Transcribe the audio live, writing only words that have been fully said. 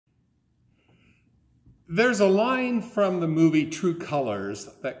There's a line from the movie True Colors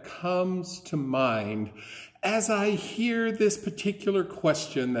that comes to mind as I hear this particular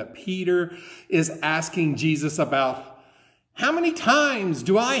question that Peter is asking Jesus about. How many times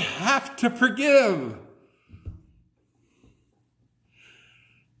do I have to forgive?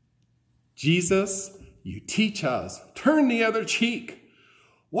 Jesus, you teach us, turn the other cheek.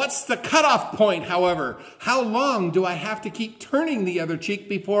 What's the cutoff point, however? How long do I have to keep turning the other cheek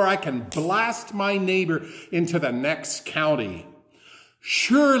before I can blast my neighbor into the next county?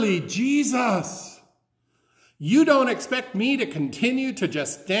 Surely, Jesus, you don't expect me to continue to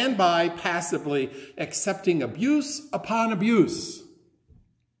just stand by passively accepting abuse upon abuse.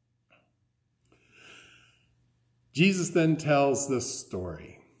 Jesus then tells this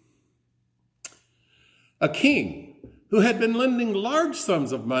story. A king who had been lending large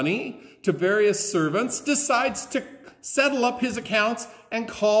sums of money to various servants decides to settle up his accounts and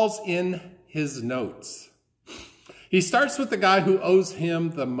calls in his notes. He starts with the guy who owes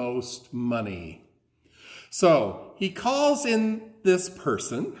him the most money. So he calls in this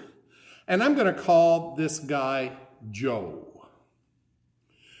person, and I'm going to call this guy Joe.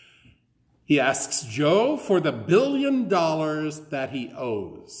 He asks Joe for the $1 billion that he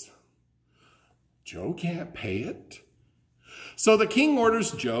owes. Joe can't pay it. So the king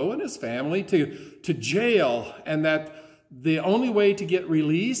orders Joe and his family to jail, and that the only way to get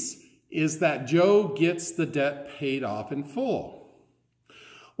release is that Joe gets the debt paid off in full.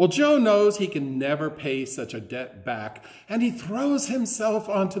 Well, Joe knows he can never pay such a debt back, and he throws himself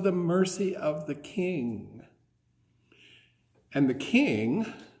onto the mercy of the king. And the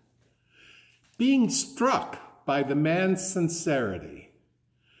king, being struck by the man's sincerity,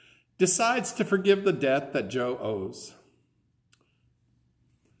 decides to forgive the debt that Joe owes.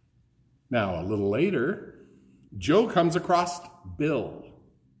 Now, a little later, Joe comes across Bill,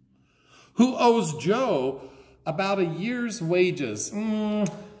 who owes Joe about a year's wages,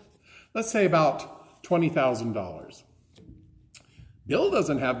 let's say about $20,000. Bill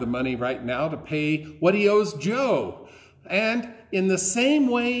doesn't have the money right now to pay what he owes Joe. And in the same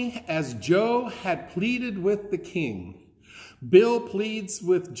way as Joe had pleaded with the king, Bill pleads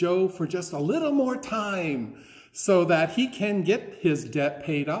with Joe for just a little more time so that he can get his debt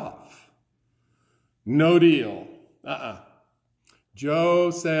paid off. No deal.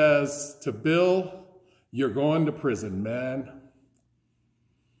 Joe says to Bill, "You're going to prison, man."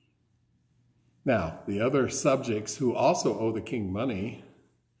 Now, the other subjects who also owe the king money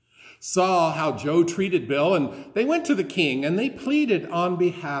saw how Joe treated Bill, and they went to the king and they pleaded on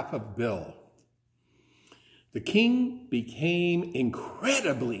behalf of Bill. The king became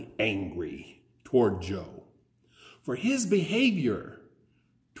incredibly angry toward Joe for his behavior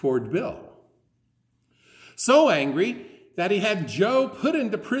toward Bill. So angry that he had Joe put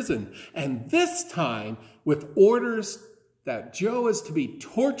into prison, and this time with orders that Joe is to be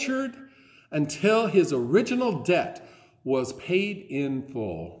tortured until his original debt was paid in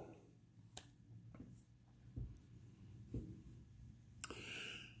full.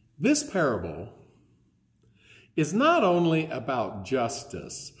 This parable is not only about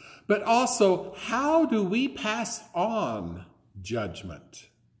justice, but also how do we pass on judgment.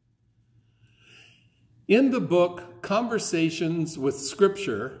 In the book Conversations with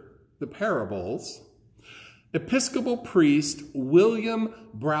Scripture, the Parables, Episcopal priest William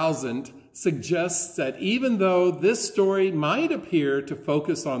Browsant suggests that even though this story might appear to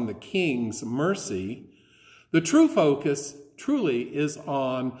focus on the king's mercy, the true focus truly is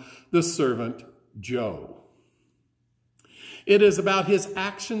on the servant Joe. It is about his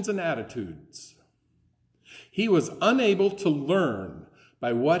actions and attitudes. He was unable to learn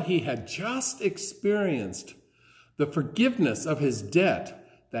by what he had just experienced the forgiveness of his debt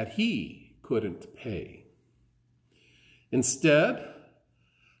that he couldn't pay. Instead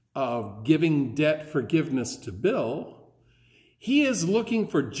of giving debt forgiveness to Bill, he is looking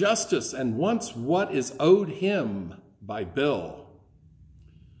for justice and wants what is owed him by Bill.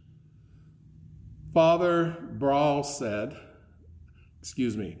 Father Browsand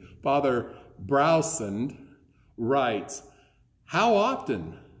writes, "How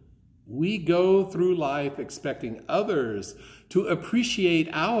often we go through life expecting others to appreciate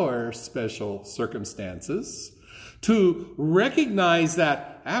our special circumstances, to recognize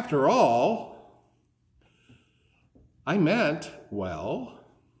that, after all, I meant well,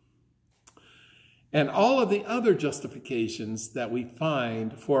 and all of the other justifications that we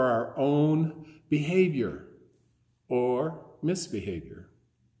find for our own behavior or misbehavior.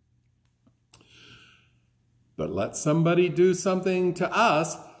 But let somebody do something to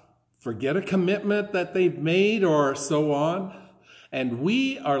us, forget a commitment that they've made or so on, and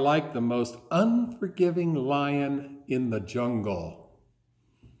we are like the most unforgiving lion in the jungle.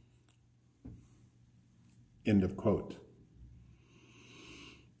 End of quote.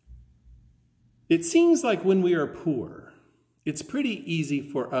 It seems like when we are poor, it's pretty easy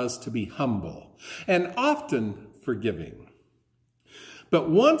for us to be humble and often forgiving. But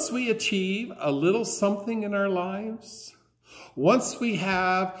once we achieve a little something in our lives, once we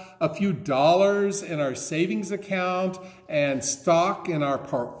have a few dollars in our savings account and stock in our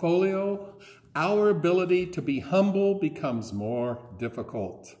portfolio, our ability to be humble becomes more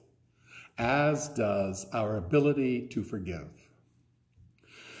difficult, as does our ability to forgive.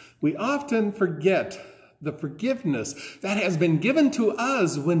 We often forget the forgiveness that has been given to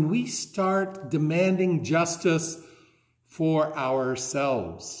us when we start demanding justice for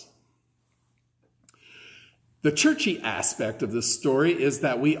ourselves. The churchy aspect of this story is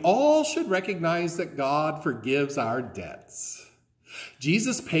that we all should recognize that God forgives our debts.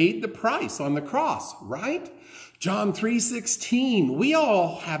 Jesus paid the price on the cross, right? John 3:16, we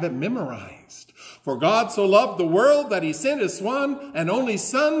all have it memorized. For God so loved the world that he sent his one and only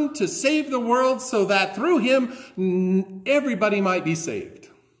Son to save the world so that through him everybody might be saved.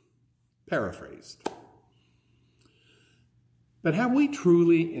 Paraphrased. But have we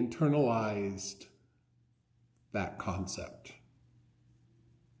truly internalized that concept?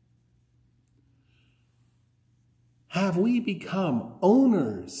 Have we become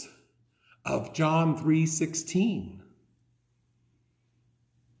owners of John 3:16?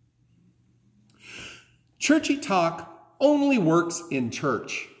 Churchy talk only works in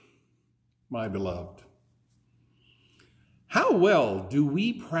church, my beloved. How well do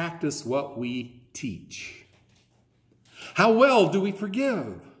we practice what we teach? How well do we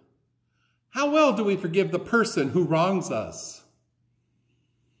forgive? How well do we forgive the person who wrongs us?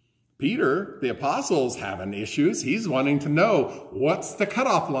 Peter, the apostle's having issues. He's wanting to know, what's the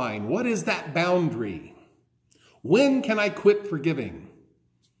cutoff line? What is that boundary? When can I quit forgiving?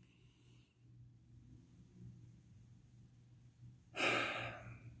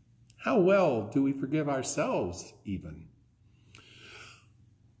 How well do we forgive ourselves even?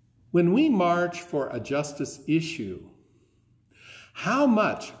 When we march for a justice issue, how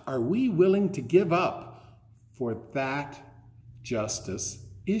much are we willing to give up for that justice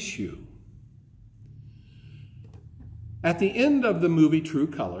issue? At the end of the movie True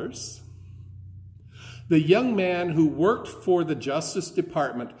Colors, the young man who worked for the Justice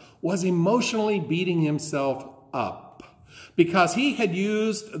Department was emotionally beating himself up because he had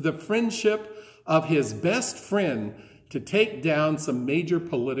used the friendship of his best friend to take down some major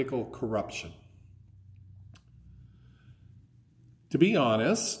political corruption. To be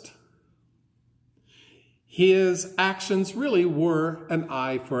honest, his actions really were an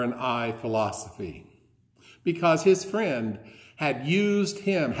eye for an eye philosophy because his friend had used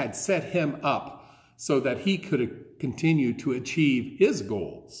him, had set him up so that he could continue to achieve his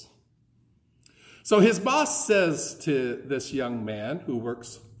goals. So his boss says to this young man who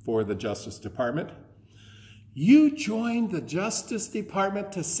works for the Justice Department, "You joined the Justice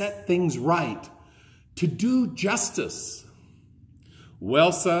Department to set things right, to do justice.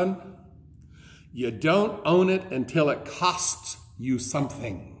 Well, son, you don't own it until it costs you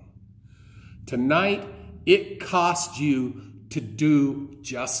something. Tonight, it costs you to do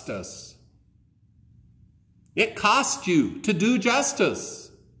justice. It costs you to do justice."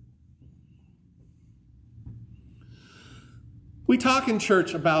 We talk in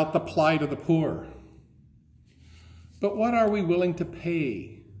church about the plight of the poor. But what are we willing to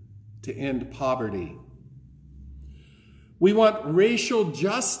pay to end poverty? We want racial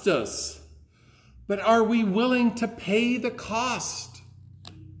justice, but are we willing to pay the cost?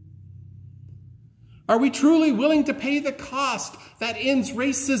 Are we truly willing to pay the cost that ends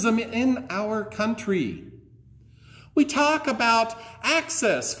racism in our country? We talk about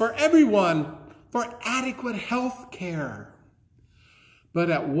access for everyone for adequate health care. But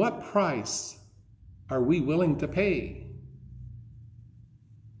at what price are we willing to pay?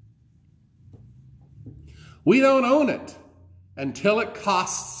 We don't own it until it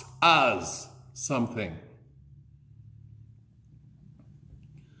costs us something.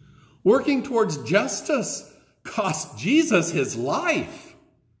 Working towards justice cost Jesus his life.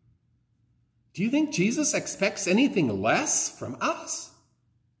 Do you think Jesus expects anything less from us?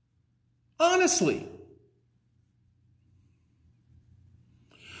 Honestly.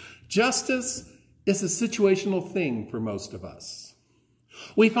 Justice is a situational thing for most of us.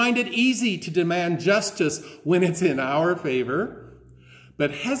 We find it easy to demand justice when it's in our favor,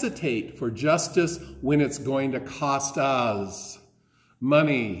 but hesitate for justice when it's going to cost us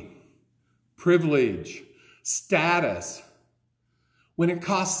money, privilege, status, when it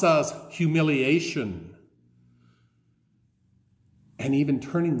costs us humiliation and even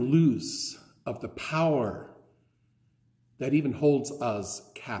turning loose of the power that even holds us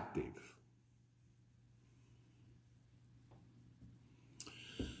captive.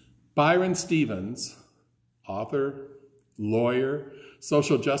 Byron Stevens, author, lawyer,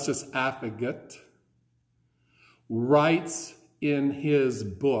 social justice advocate, writes in his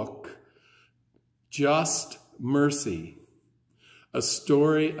book, Just Mercy, A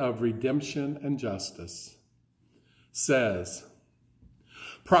Story of Redemption and Justice, says,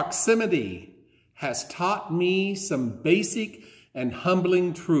 proximity has taught me some basic and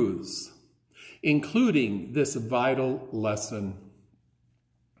humbling truths, including this vital lesson.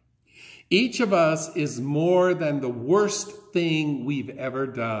 Each of us is more than the worst thing we've ever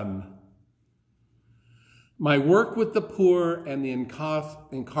done. My work with the poor and the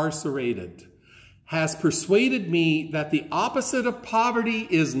incarcerated has persuaded me that the opposite of poverty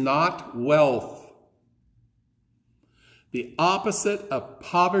is not wealth. The opposite of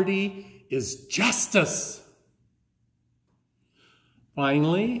poverty is justice.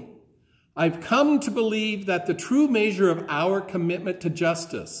 Finally, I've come to believe that the true measure of our commitment to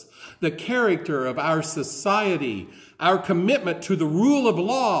justice, the character of our society, our commitment to the rule of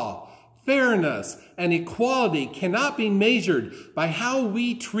law, fairness, and equality cannot be measured by how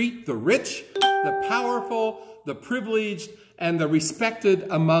we treat the rich, the powerful, the privileged, and the respected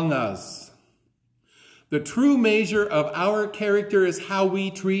among us. The true measure of our character is how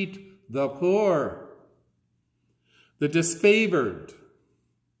we treat the poor, the disfavored,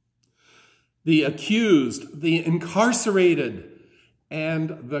 the accused, the incarcerated,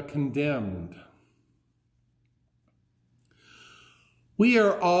 and the condemned. We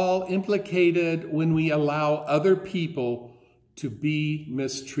are all implicated when we allow other people to be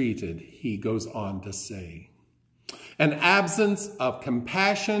mistreated, he goes on to say. An absence of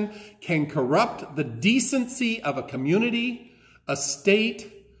compassion can corrupt the decency of a community, a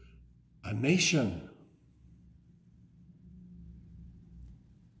state, a nation.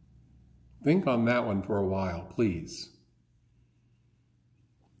 Think on that one for a while, please.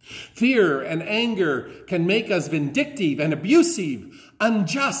 Fear and anger can make us vindictive and abusive,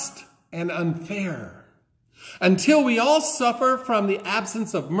 unjust and unfair, until we all suffer from the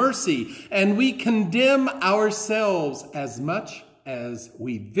absence of mercy and we condemn ourselves as much as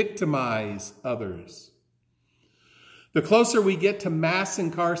we victimize others. The closer we get to mass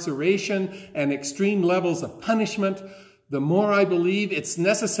incarceration and extreme levels of punishment, the more I believe it's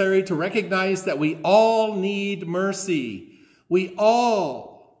necessary to recognize that we all need mercy. We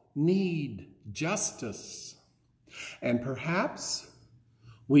all need justice. And perhaps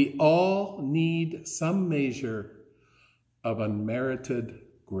we all need some measure of unmerited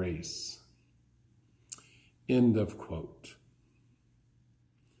grace. End of quote.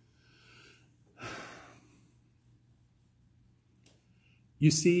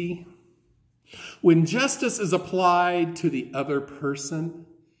 You see, when justice is applied to the other person,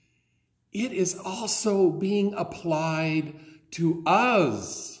 it is also being applied to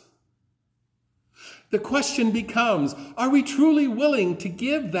us. The question becomes, are we truly willing to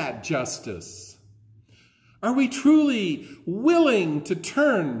give that justice? Are we truly willing to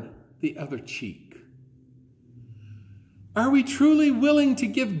turn the other cheek? Are we truly willing to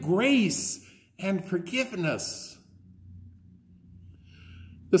give grace and forgiveness?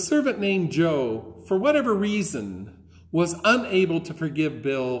 The servant named Joe, for whatever reason, was unable to forgive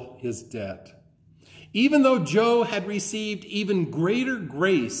Bill his debt, even though Joe had received even greater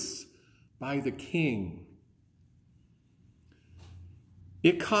grace by the king.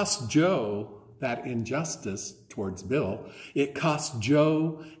 It cost Joe that injustice towards Bill. It cost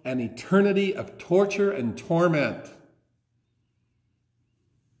Joe an eternity of torture and torment.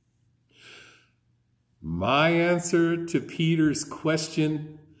 My answer to Peter's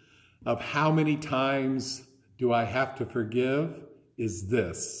question of how many times do I have to forgive is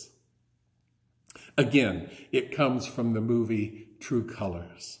this. Again, it comes from the movie True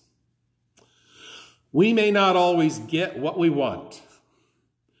Colors. We may not always get what we want.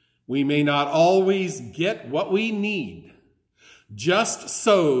 We may not always get what we need. Just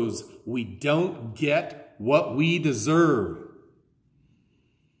so's we don't get what we deserve.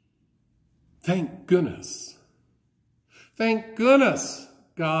 Thank goodness. Thank goodness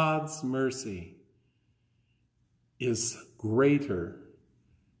God's mercy is greater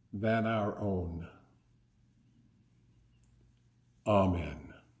than our own. Amen.